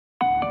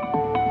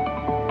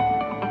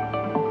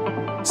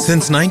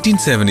Since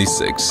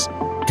 1976,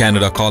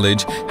 Canada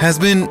College has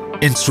been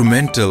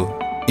instrumental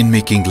in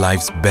making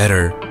lives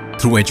better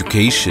through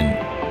education.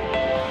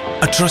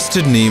 A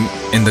trusted name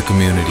in the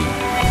community,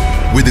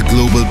 with a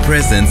global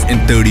presence in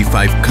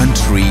 35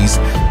 countries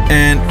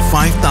and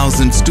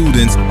 5,000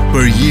 students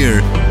per year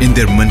in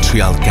their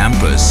Montreal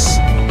campus.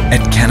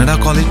 At Canada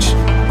College,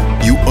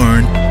 you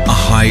earn a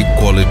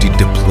high-quality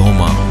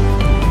diploma.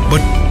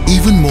 But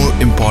even more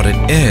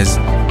important is,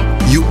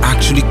 you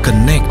actually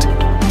connect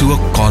to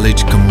a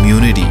college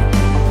community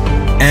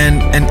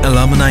and an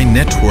alumni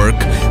network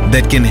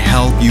that can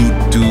help you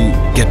to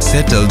get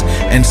settled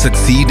and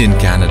succeed in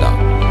Canada.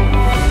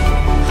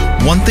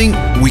 One thing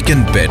we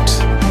can bet,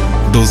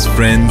 those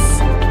friends,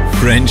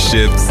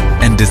 friendships,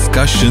 and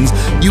discussions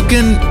you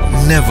can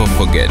never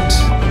forget.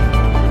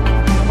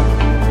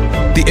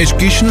 The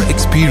educational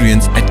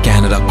experience at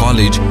Canada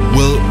College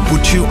will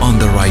put you on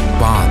the right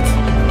path.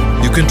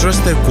 You can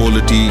trust their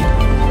quality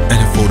and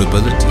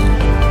affordability.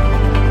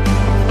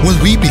 Well,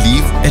 we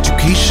believe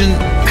education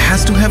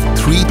has to have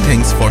three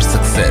things for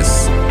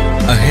success: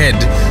 a head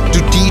to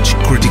teach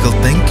critical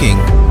thinking,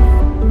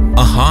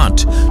 a heart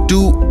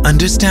to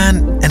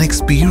understand and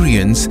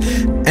experience,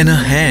 and a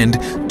hand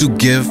to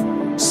give,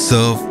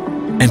 serve,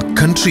 and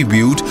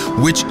contribute,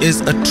 which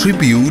is a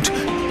tribute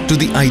to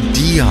the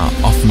idea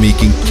of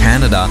making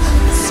Canada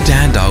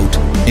stand out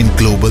in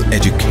global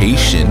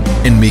education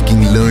and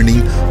making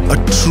learning a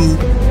true,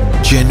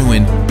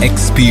 genuine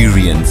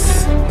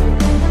experience.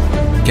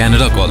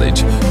 Canada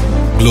College,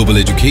 global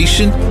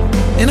education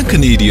in a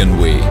Canadian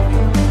way.